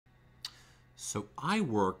So I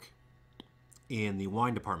work in the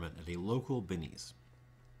wine department at a local Binny's.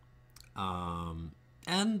 And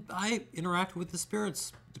I interact with the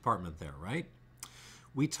spirits department there, right?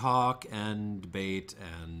 We talk and debate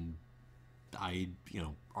and I,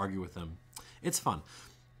 argue with them. It's fun.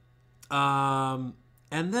 And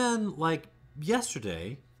then, like,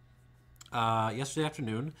 yesterday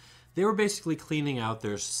afternoon, they were basically cleaning out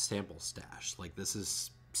their sample stash. Like, this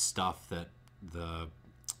is stuff that the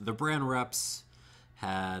brand reps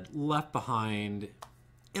had left behind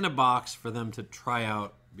in a box for them to try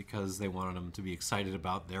out because they wanted them to be excited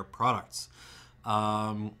about their products.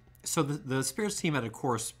 So the spirits team had, of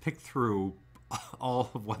course, picked through all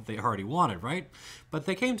of what they already wanted, right? But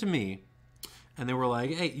they came to me and they were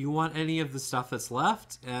like, "Hey, you want any of the stuff that's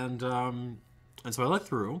left?" And so I looked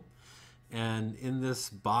through, and in this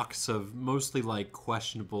box of mostly like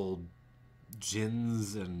questionable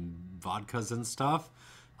gins and vodkas and stuff,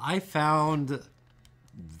 I found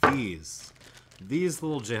these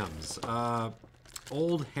little gems.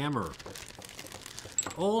 Old Hammer.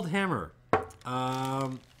 Old Hammer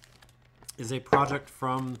is a project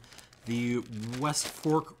from the West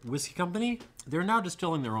Fork Whisky Company. They're now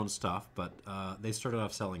distilling their own stuff, but they started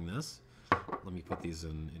off selling this. Let me put these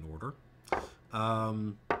in order.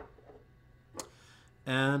 So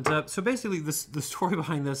basically, the story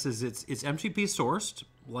behind this is it's MGP sourced,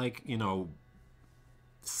 like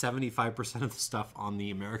 75% of the stuff on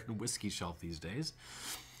the American whiskey shelf these days,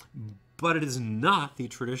 but it is not the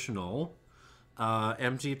traditional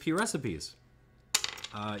MGP recipes.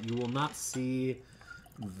 You will not see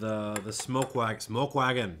the smoke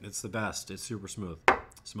wagon. It's the best. It's super smooth.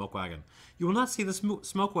 Smoke wagon. You will not see the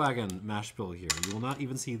smoke wagon mash bill here. You will not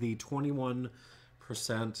even see the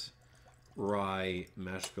 21% rye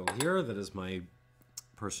mash bill here. That is my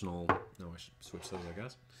personal. No, I should switch those, I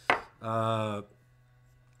guess.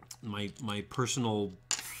 My personal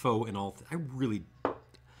faux in all. I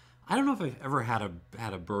don't know if I've ever had a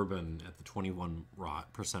bourbon at the 21%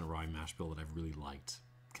 rye mash bill that I've really liked.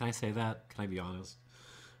 Can I say that? Can I be honest?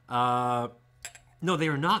 No, they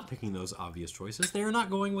are not picking those obvious choices. They are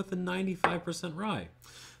not going with the 95% rye.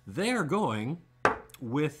 They are going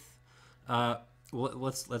with. Well,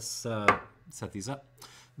 let's set these up.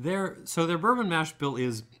 Their bourbon mash bill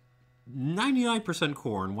is 99%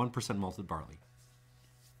 corn, 1% malted barley.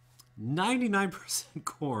 99%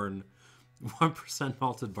 corn, 1%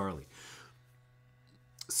 malted barley.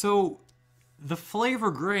 So the flavor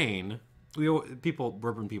grain,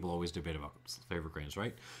 bourbon people always debate about flavor grains,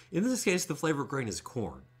 right? In this case, the flavor grain is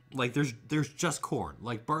corn. Like there's just corn.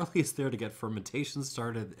 Like barley is there to get fermentation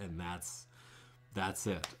started, and that's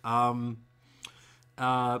it.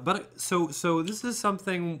 But this is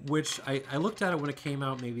something which I looked at it when it came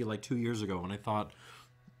out maybe like 2 years ago, and I thought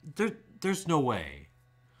there's no way.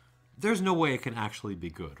 There's no way it can actually be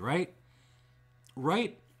good, right?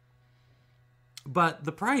 Right? But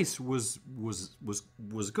the price was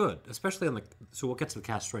good, especially on so we'll get to the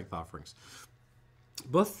cask strength offerings.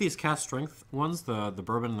 Both of these cask strength ones, the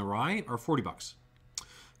bourbon and the rye, are $40.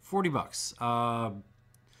 $40.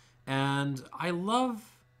 And I love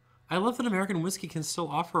that American whiskey can still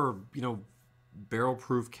offer, barrel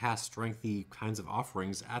proof cask strengthy kinds of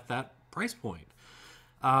offerings at that price point.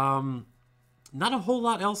 Not a whole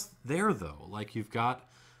lot else there though. Like you've got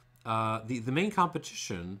the main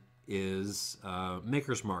competition is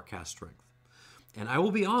Maker's Mark cask strength, and I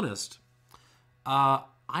will be honest, I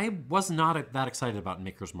was not that excited about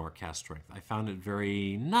Maker's Mark cask strength. I found it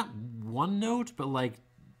very not one note, but like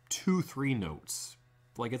 2-3 notes.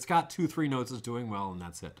 Like it's got 2-3 notes is doing well, and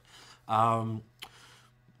that's it.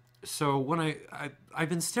 So when I've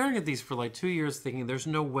been staring at these for like 2 years, thinking there's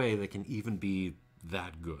no way they can even be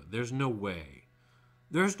that good. There's no way.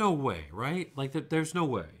 There's no way, right? Like there's no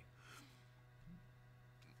way.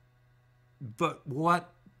 But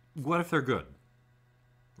what if they're good,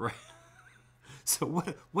 right? So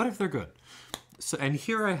what if they're good? So and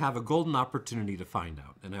here I have a golden opportunity to find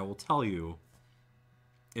out, and I will tell you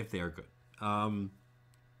if they are good.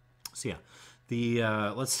 So yeah,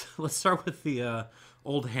 let's start with the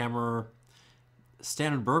Old Hammer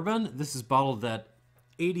Standard Bourbon. This is bottled at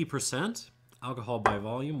 80% alcohol by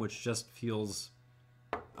volume, which just feels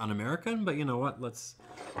un-American, but you know what? Let's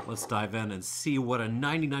dive in and see what a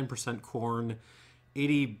 99% corn,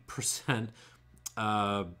 80%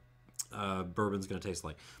 bourbon's going to taste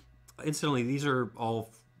like. Incidentally, these are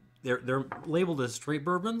all they're labeled as straight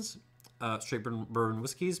bourbons, straight bourbon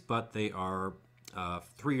whiskeys, but they are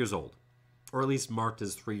 3 years old, or at least marked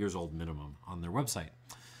as 3 years old minimum on their website.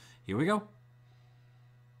 Here we go.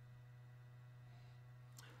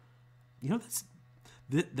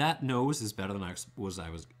 That nose is better than I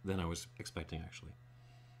was expecting, actually.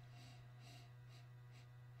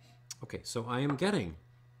 Okay, so I am getting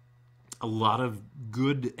a lot of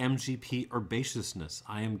good MGP herbaceousness.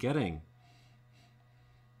 I am getting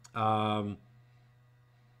some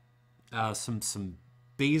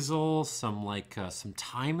basil, some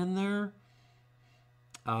thyme in there.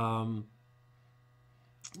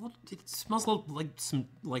 It smells a little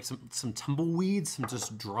like some tumbleweeds, some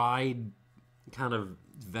just dried kind of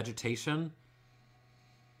vegetation.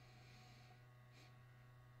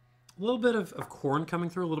 A little bit of corn coming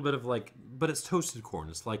through, a little bit of but it's toasted corn.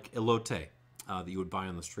 It's like elote that you would buy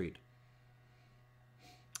on the street.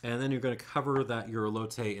 And then you're going to cover your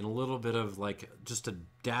elote in a little bit of just a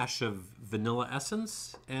dash of vanilla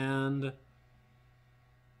essence and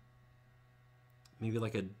maybe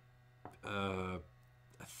a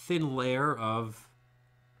thin layer of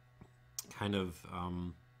kind of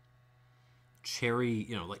cherry,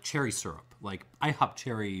 like cherry syrup, like IHOP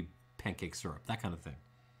cherry pancake syrup, that kind of thing.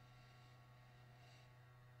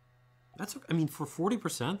 That's, I mean, for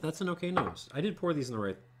 40%, that's an okay nose. I did pour these in the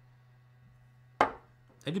right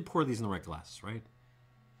glasses, right?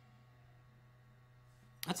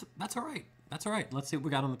 That's all right. That's all right. Let's see what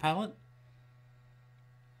we got on the palate.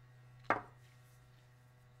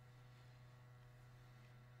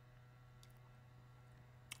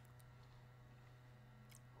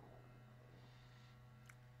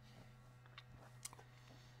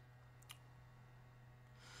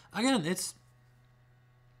 Again,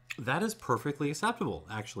 that is perfectly acceptable,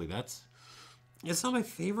 actually. It's not my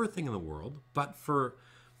favorite thing in the world, but for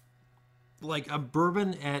a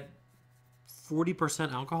bourbon at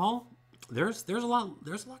 40% alcohol, there's a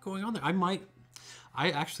lot going on there.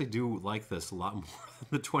 I actually do like this a lot more than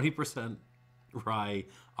the 20% rye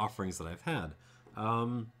offerings that I've had.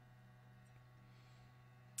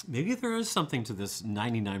 Maybe there is something to this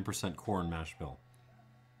 99% corn mash bill.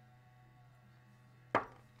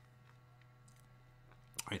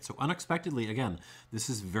 All right, so unexpectedly, again, this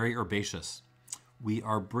is very herbaceous. We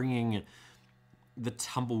are bringing the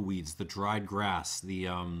tumbleweeds, the dried grass, the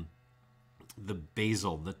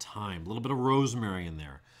basil, the thyme, a little bit of rosemary in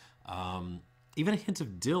there, even a hint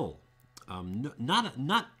of dill.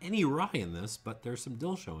 Not any rye in this, but there's some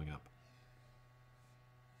dill showing up.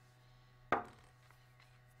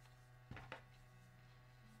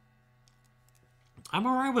 I'm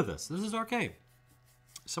all right with this. This is okay.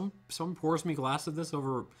 Someone pours me a glass of this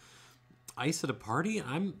over ice at a party.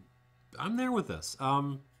 I'm there with this. I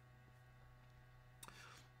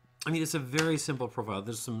mean, it's a very simple profile.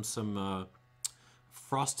 There's some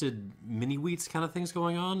frosted mini wheats kind of things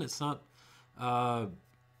going on. It's not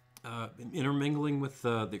intermingling with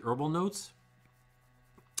the herbal notes.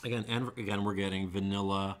 Again, we're getting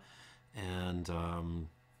vanilla and not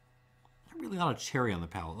really a lot of cherry on the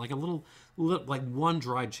palate. Like a little like one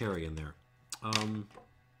dried cherry in there.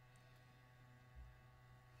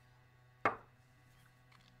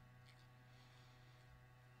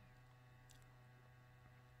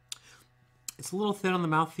 It's a little thin on the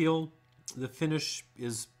mouthfeel. The finish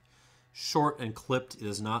is short and clipped. It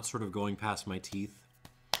is not sort of going past my teeth.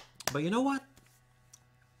 But you know what?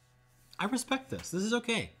 I respect this. This is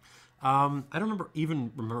okay. I don't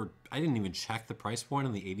remember. I didn't even check the price point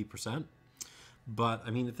on the 80%. But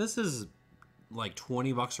I mean, if this is like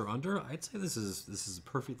 $20 or under, I'd say this is a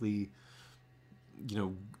perfectly,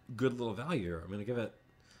 good little value here. I'm gonna give it.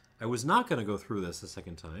 I was not gonna go through this a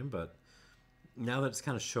second time, but now that it's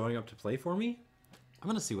kind of showing up to play for me, I'm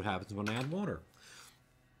gonna see what happens when I add water.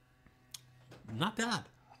 Not bad.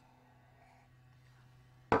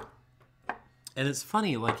 And it's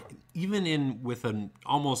funny, like even with an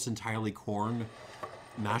almost entirely corn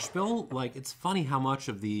mash bill, like it's funny how much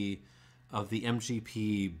of the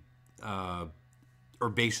MGP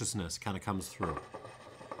herbaceousness kind of comes through.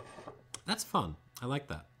 That's fun. I like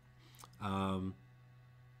that. All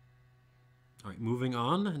right, moving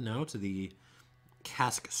on now to the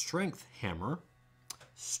Cask Strength Hammer,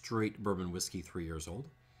 straight bourbon whiskey, 3 years old.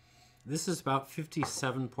 This is about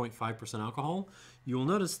 57.5% alcohol. You will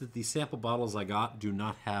notice that the sample bottles I got do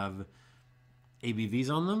not have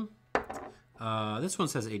ABVs on them. This one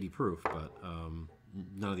says 80 proof, but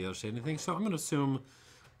none of the others say anything. So I'm going to assume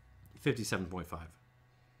 57.5.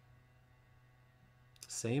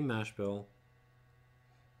 Same mash bill.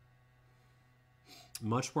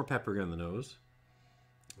 Much more peppery on the nose.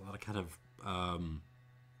 A lot of kind of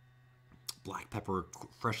black pepper,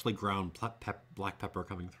 freshly ground black pepper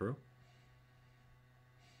coming through.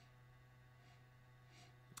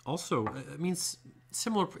 Also, it means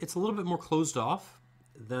similar. It's a little bit more closed off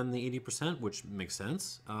than the 80%, which makes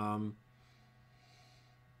sense.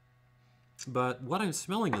 But what I'm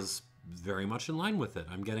smelling is very much in line with it.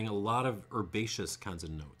 I'm getting a lot of herbaceous kinds of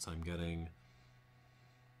notes. I'm getting,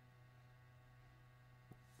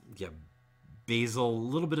 yeah, basil, a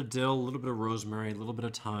little bit of dill, a little bit of rosemary, a little bit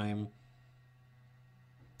of thyme,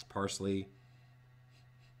 parsley.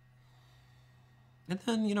 And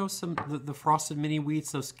then, you know, some the frosted mini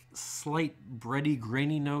wheats, those slight bready,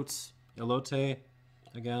 grainy notes. Elote,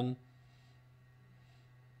 again.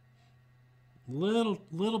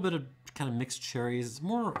 Little bit of kind of mixed cherries. It's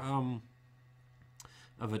more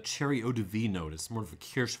of a cherry eau de vie note. It's more of a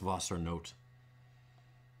Kirschwasser note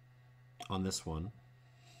on this one.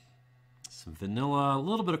 Some vanilla, a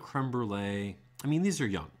little bit of creme brulee. I mean, these are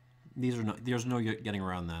young. These are not. There's no getting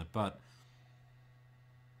around that. But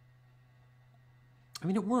I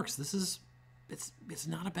mean, it works. This is, it's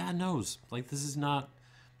not a bad nose. Like this is not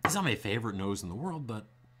my favorite nose in the world, but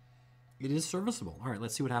it is serviceable. All right,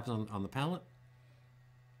 let's see what happens on the palate.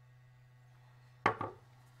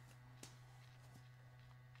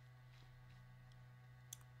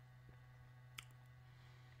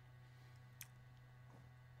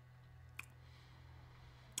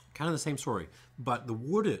 Kind of the same story, but the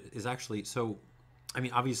wood is actually, so, I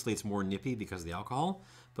mean, obviously it's more nippy because of the alcohol,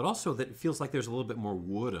 but also that it feels like there's a little bit more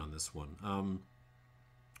wood on this one.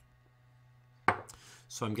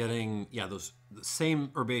 So I'm getting, yeah, those the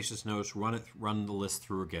same herbaceous notes. Run the list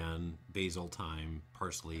through again: basil, thyme,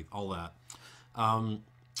 parsley, all that.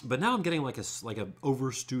 But now I'm getting like a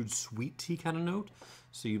overstewed sweet tea kind of note.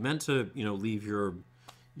 So you meant to, you know, leave your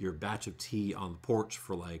batch of tea on the porch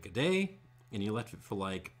for like a day, and you left it for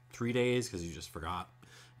like 3 days because you just forgot,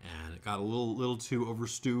 and it got a little too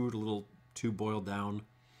overstewed, a little too boiled down,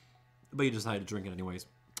 but you decided to drink it anyways.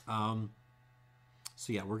 So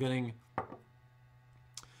yeah, we're getting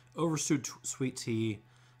overstewed sweet tea,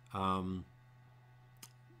 a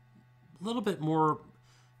little bit more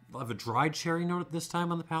of a dried cherry note this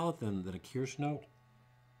time on the palate than a Kirsch note.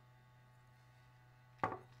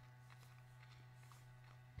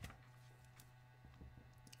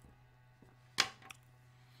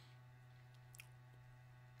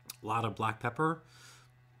 A lot of black pepper,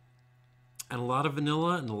 and a lot of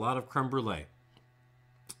vanilla, and a lot of creme brulee.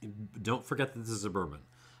 Don't forget that this is a bourbon.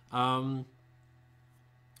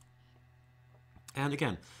 And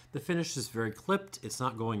again, the finish is very clipped. It's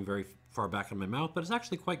not going very far back in my mouth, but it's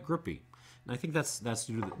actually quite grippy. And I think that's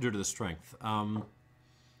due to the strength.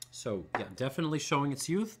 So yeah, definitely showing its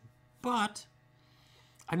youth, but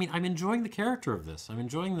I mean, I'm enjoying the character of this. I'm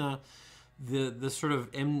enjoying the sort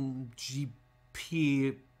of MGP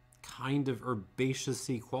kind of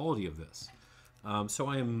herbaceous-y quality of this. So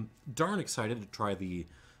I am darn excited to try the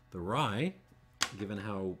rye, given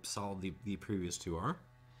how solid the previous two are.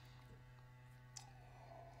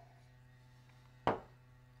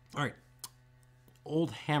 All right,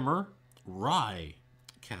 Old Hammer Rye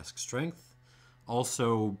cask strength,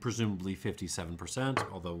 also presumably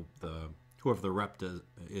 57%. Although whoever the rep did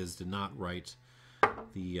not write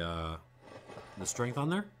the strength on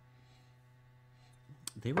there.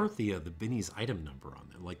 They wrote the Binny's item number on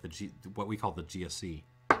there, like what we call the GSC,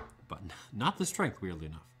 but not the strength, weirdly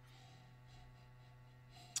enough.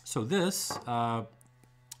 So this is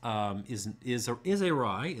a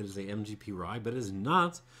rye. It is a MGP rye, but it is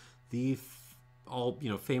not the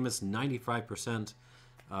famous 95%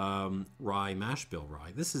 rye mash bill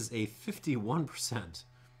rye. This is a 51%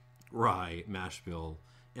 rye mash bill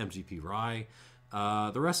MGP rye.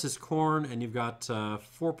 The rest is corn, and you've got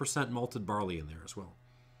 4% malted barley in there as well.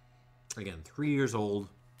 Again, 3 years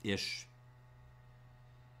old-ish.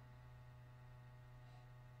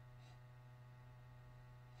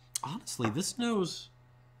 Honestly, this nose...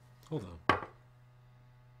 Hold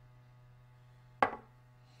on.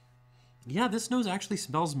 Yeah, this nose actually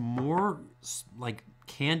smells more like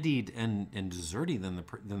candied and desserty than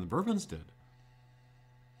the bourbons did.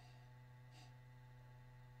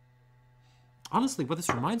 Honestly, what this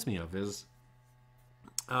reminds me of is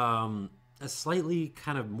a slightly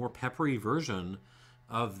kind of more peppery version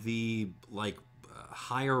of the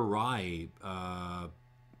higher rye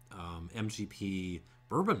MGP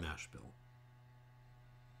bourbon mash bill.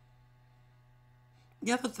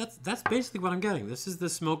 Yeah, that's basically what I'm getting. This is the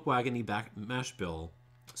smoke wagony mash bill,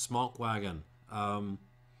 smoke wagon,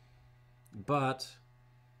 but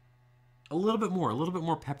a little bit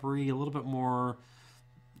more peppery, a little bit more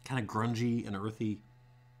kind of grungy and earthy.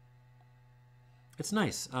 It's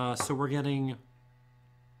nice. So we're getting,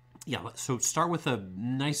 yeah. So start with a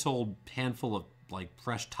nice old handful of like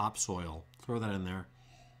fresh topsoil. Throw that in there.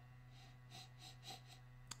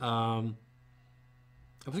 I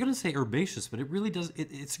was going to say herbaceous, but it really does.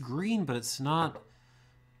 It's green, but it's not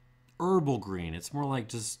herbal green. It's more like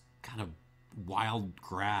just kind of wild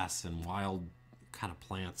grass and wild kind of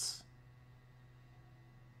plants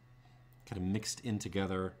kind of mixed in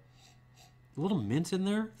together. A little mint in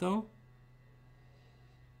there, though.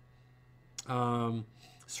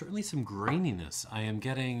 Certainly some graininess. I am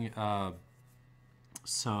getting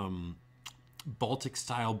some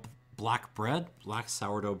Baltic-style black bread, black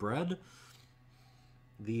sourdough bread.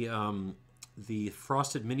 The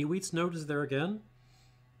frosted mini wheats note is there again.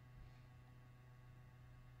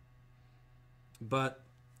 But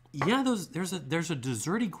yeah, there's a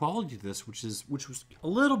desserty quality to this, which was a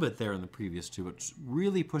little bit there in the previous two. It's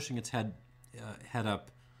really pushing its head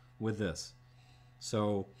up with this.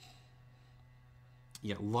 So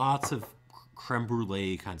yeah, lots of creme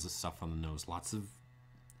brulee kinds of stuff on the nose. Lots of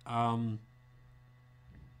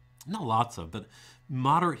not lots of, but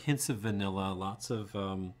moderate hints of vanilla. Lots of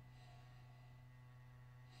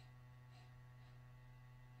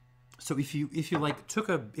so if you like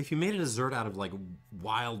if you made a dessert out of like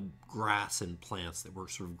wild grass and plants that were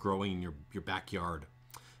sort of growing in your backyard,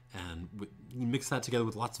 and you mix that together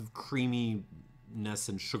with lots of creaminess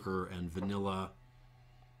and sugar and vanilla,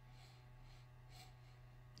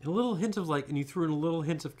 and a little hint of like, and you threw in a little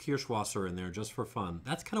hint of Kirschwasser in there just for fun.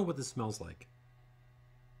 That's kind of what this smells like.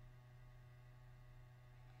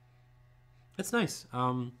 It's nice.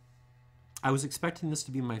 I was expecting this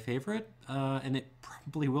to be my favorite, and it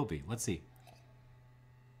probably will be. Let's see.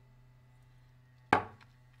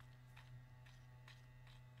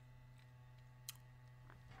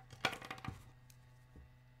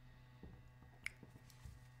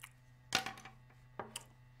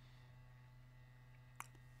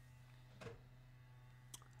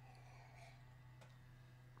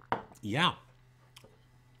 Yeah.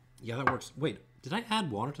 Yeah, that works. Wait, did I add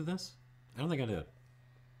water to this? I don't think I did.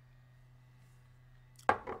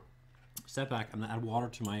 Step back. I'm gonna add water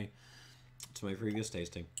to my previous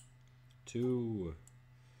tasting. 2,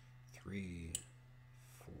 3,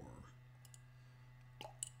 4,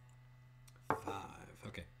 5.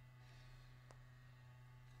 Okay.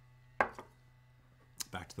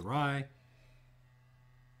 Back to the rye.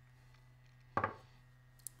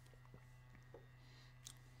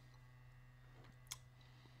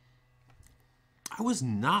 I was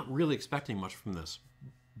not really expecting much from this,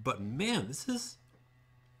 but man, this is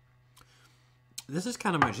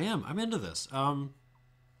kind of my jam. I'm into this. So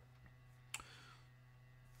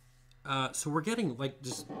we're getting like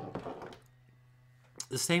just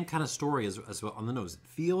the same kind of story as well on the nose. It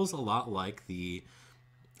feels a lot like the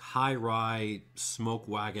high rye smoke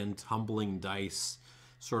wagon tumbling dice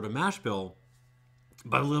sort of mash bill,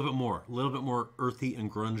 but a little bit more earthy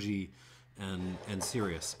and grungy and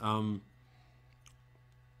serious.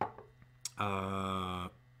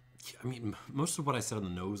 I mean, most of what I said on the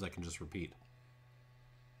nose, I can just repeat.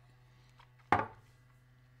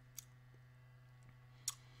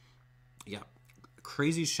 Yeah,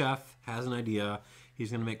 crazy chef has an idea. He's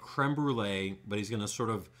going to make creme brulee, but he's going to sort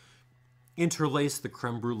of interlace the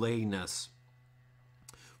creme brulee-ness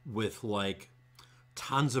with like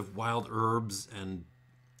tons of wild herbs and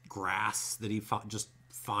grass that he just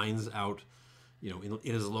finds out, you know,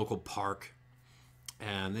 in his local park.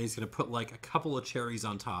 And then he's going to put like a couple of cherries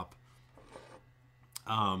on top.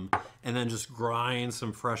 And then just grind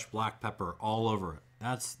some fresh black pepper all over it.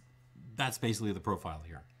 That's basically the profile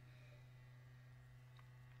here.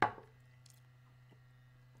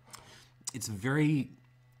 It's very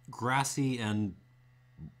grassy and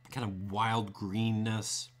kind of wild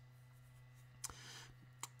greenness.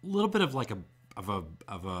 A little bit of like a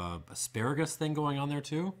asparagus thing going on there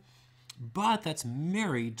too. But that's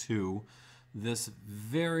married to this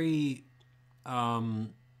very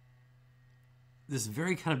kind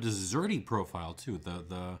of desserty profile too.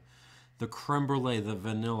 The creme brulee, the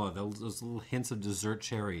vanilla, those little hints of dessert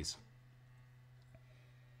cherries.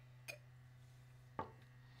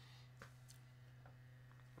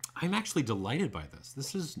 I'm actually delighted by this.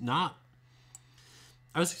 This is not...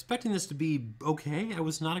 I was expecting this to be okay. I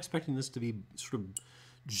was not expecting this to be sort of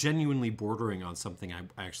genuinely bordering on something I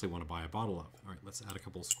actually want to buy a bottle of. All right, let's add a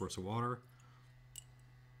couple of squirts of water.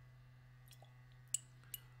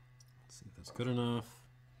 Let's see if that's good enough.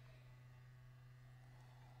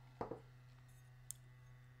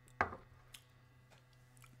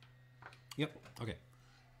 Yep, okay.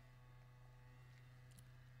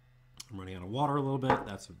 I'm running out of water a little bit.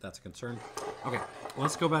 That's a concern. Okay,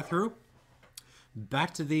 let's go back through.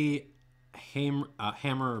 Back to the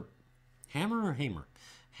Hammer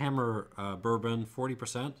bourbon,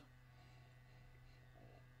 40%.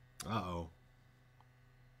 Uh-oh.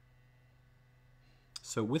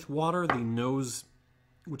 So with water, the nose,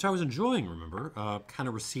 which I was enjoying, remember, kind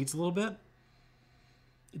of recedes a little bit.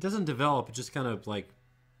 it doesn't develop. It just kind of like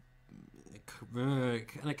it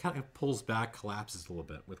kind of pulls back, collapses a little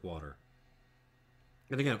bit with water.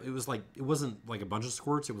 And again, it wasn't like a bunch of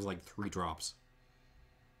squirts. It was like 3 drops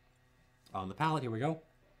on the palate. Here we go.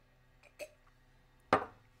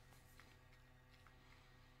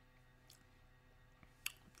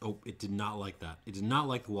 Oh, it did not like that. It did not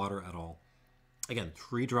like the water at all. Again,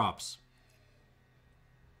 3 drops.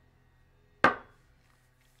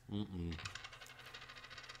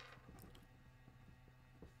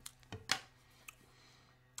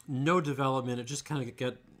 No development. It just kind of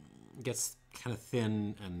gets kind of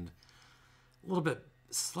thin and a little bit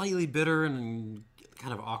slightly bitter and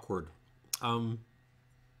kind of awkward.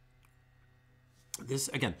 This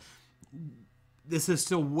again, this is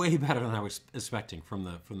still way better than I was expecting from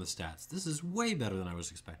the stats. This is way better than I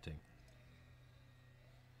was expecting.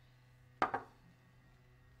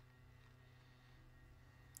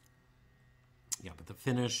 Yeah, but the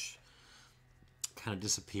finish kind of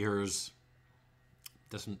disappears.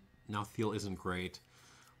 Doesn't mouthfeel isn't great,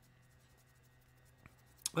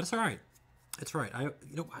 but it's all right. It's all right.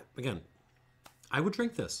 Again, I would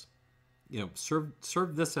drink this.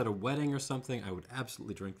 Serve this at a wedding or something. I would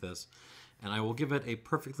absolutely drink this, and I will give it a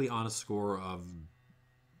perfectly honest score of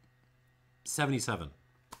 77.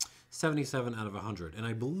 77 out of 100, and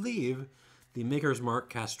I believe the Maker's Mark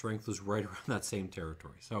Cask Strength was right around that same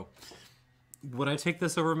territory. So, would I take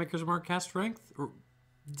this over Maker's Mark Cask Strength?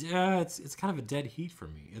 Yeah, it's kind of a dead heat for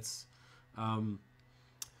me. It's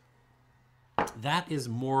that is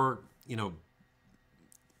more,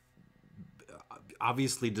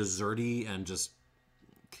 obviously desserty and just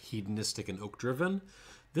hedonistic and oak driven.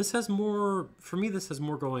 This has more, for me, this has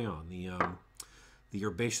more going on. The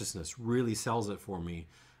herbaceousness really sells it for me,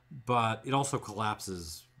 but it also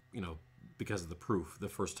collapses, because of the proof the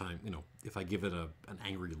first time, if I give it an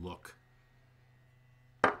angry look.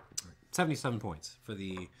 77 points for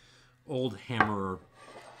the Old Hammer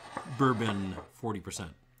Bourbon 40%.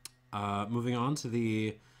 Moving on to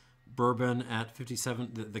the bourbon at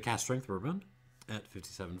 57, the Cask Strength bourbon at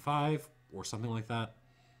 57.5 or something like that.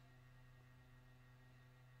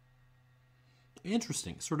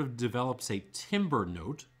 Interesting. Sort of develops a timber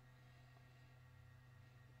note.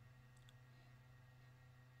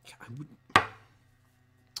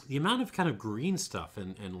 The amount of kind of green stuff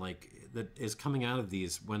and like that is coming out of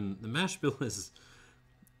these when the mash bill is,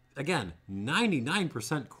 again,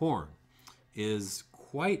 99% corn is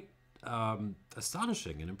quite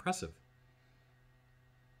astonishing and impressive.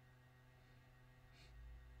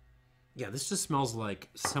 Yeah, this just smells like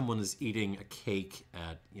someone is eating a cake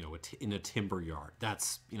at, in a timber yard.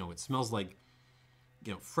 That's, it smells like,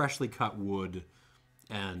 freshly cut wood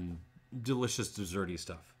and delicious desserty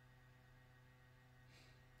stuff.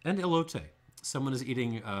 And elote. Someone is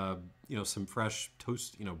eating, some fresh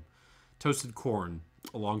toasted corn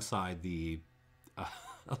alongside the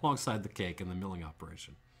cake and the milling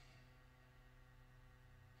operation.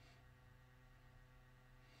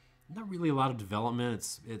 Not really a lot of development.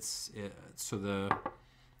 So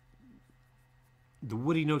the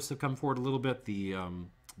woody notes have come forward a little bit. The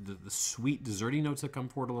sweet desserty notes have come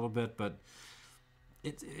forward a little bit, but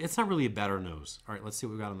it's not really a better nose. All right, let's see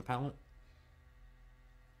what we got on the palate.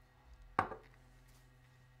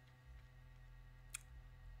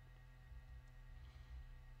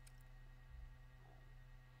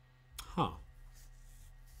 Huh.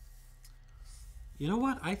 You know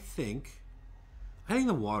what? I think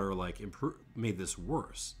the water made this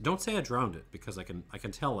worse. Don't say I drowned it, because I can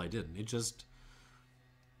tell I didn't. It just,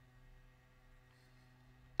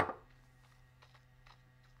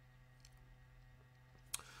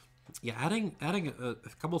 yeah, adding a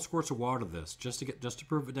couple squirts of water to this just to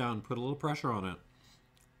prove it down, put a little pressure on it,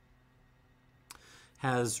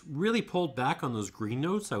 has really pulled back on those green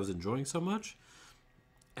notes I was enjoying so much,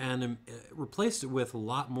 and replaced it with a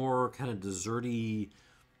lot more kind of desserty,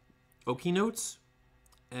 oaky notes.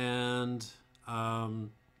 And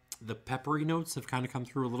the peppery notes have kind of come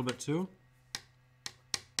through a little bit too.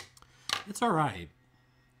 It's all right.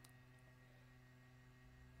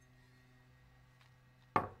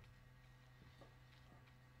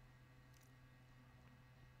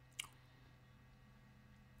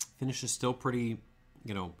 Finish is still pretty,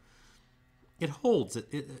 it holds.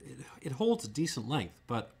 It holds a decent length,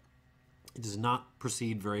 but it does not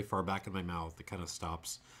proceed very far back in my mouth. It kind of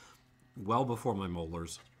stops well before my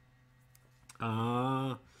molars.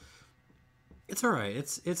 It's all right.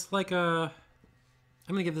 It's like I'm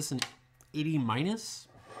gonna give this an 80 minus,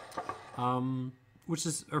 which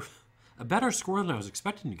is a better score than I was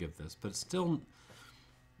expecting to give this, but it's still,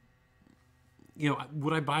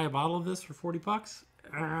 would I buy a bottle of this for $40?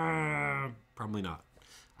 Probably not.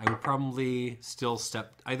 I would probably still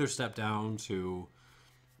either step down to,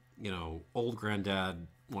 Old Granddad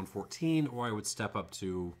 114, or I would step up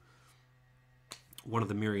to one of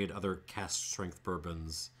the myriad other cask strength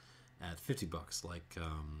bourbons at $50, like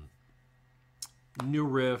New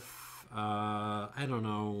Riff. I don't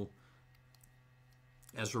know,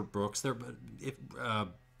 Ezra Brooks. There, but if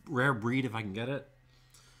Rare Breed, if I can get it.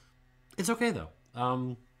 It's okay though.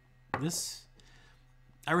 I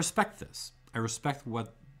respect this. I respect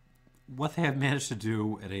what they have managed to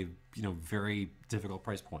do at a very difficult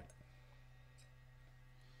price point.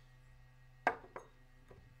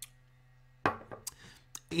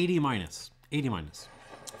 $80 minus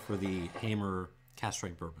for the Hamer cask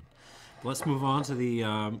strength bourbon. But let's move on to the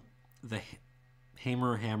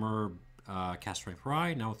Hammer cask strength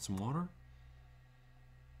rye. Now with some water.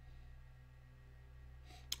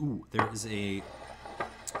 Ooh, there is a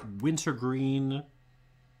wintergreen,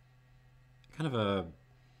 kind of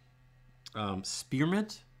a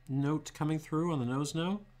spearmint note coming through on the nose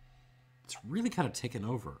now. It's really kind of taken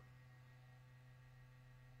over.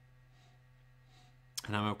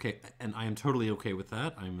 And I'm okay, and I am totally okay with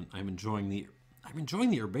that. I'm enjoying the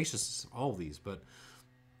herbaceousness of all of these, but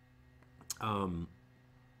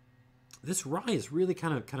this rye is really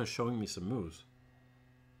kind of showing me some moves.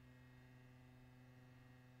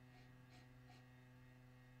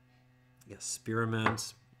 Yeah,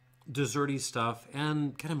 spearmint, desserty stuff,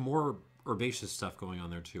 and kind of more herbaceous stuff going on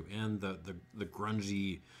there too, and the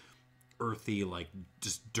grungy, earthy, like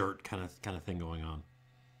just dirt kind of thing going on.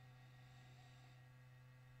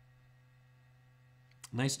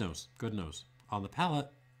 Nice nose, good nose. On the palate,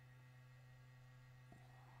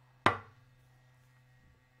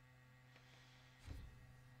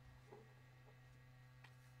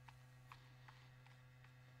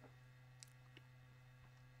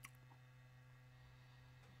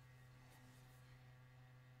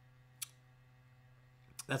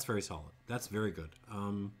 that's very solid. That's very good.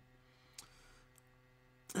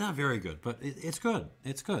 Not very good, but it's good.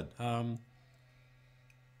 It's good.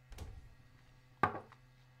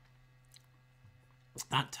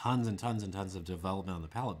 Not tons and tons and tons of development on the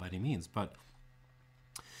palate by any means, but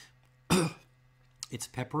it's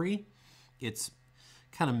peppery, it's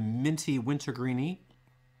kind of minty, wintergreeny,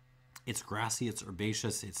 it's grassy, it's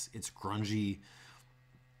herbaceous, it's grungy,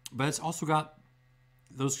 but it's also got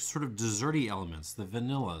those sort of desserty elements, the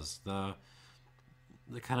vanillas, the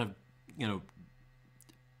kind of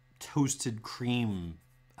toasted cream,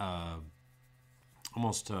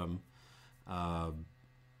 almost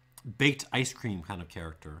baked ice cream kind of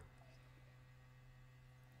character.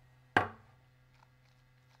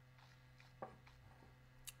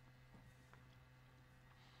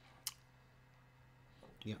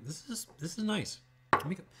 Yeah, this is nice.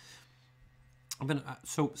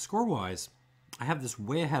 So score wise, I have this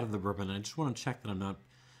way ahead of the bourbon, and I just want to check that I'm not,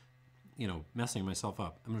 messing myself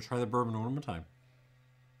up. I'm going to try the bourbon one more time.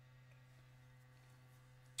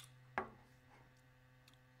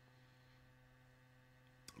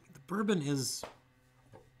 Bourbon is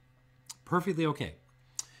perfectly okay.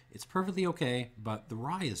 It's perfectly okay, but the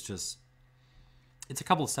rye is just, it's a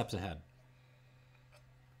couple of steps ahead.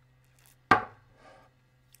 All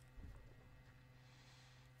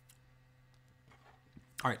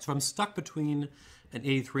right, so I'm stuck between an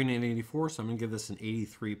 83 and an 84, so I'm going to give this an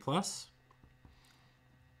 83 plus.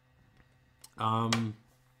 I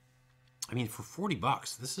mean, for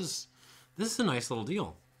 $40, this is a nice little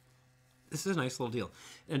deal. This is a nice little deal.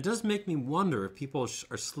 And it does make me wonder if people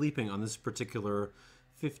are sleeping on this particular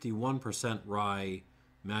 51% rye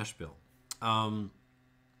mash bill. I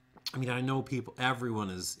mean, I know everyone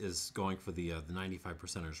is going for the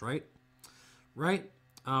 95%ers, right? Right?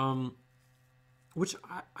 Which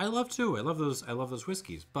I love too. I love those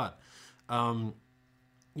whiskeys. But,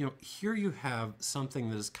 here you have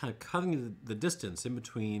something that is kind of cutting the distance in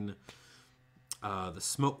between the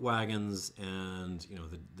smoke wagons and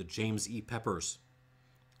the James E. Peppers.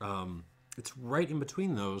 It's right in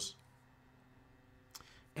between those,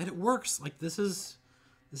 and it works. Like this is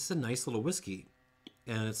a nice little whiskey,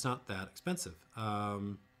 and it's not that expensive.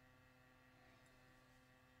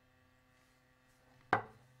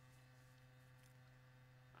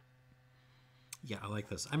 Yeah, I like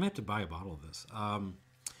this. I might have to buy a bottle of this.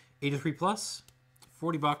 83 plus,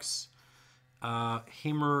 $40.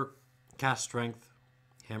 Hamer cask strength,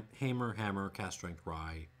 Hammer cask strength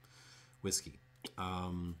rye whiskey.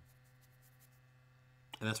 And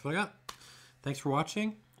that's what I got. Thanks for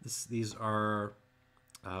watching. These are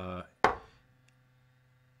what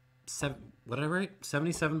did I write?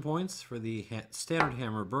 77 points for the standard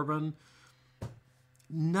Hammer bourbon.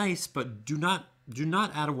 Nice, but do not Do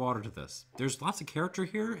not add a water to this. There's lots of character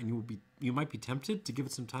here, and you might be tempted to give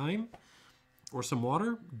it some time or some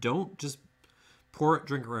water. Don't just pour it,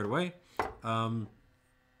 drink it right away.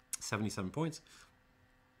 77 points.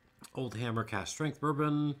 Old Hammer Cask Strength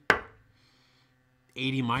Bourbon.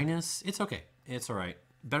 80 minus. It's okay. It's all right.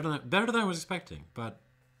 Better than I was expecting, but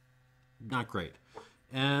not great.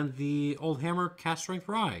 And the Old Hammer Cask Strength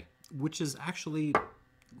Rye, which is actually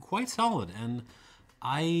quite solid. And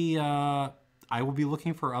I will be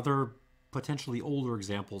looking for other potentially older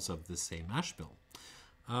examples of this same mash bill.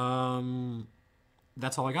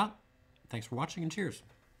 That's all I got. Thanks for watching, and cheers.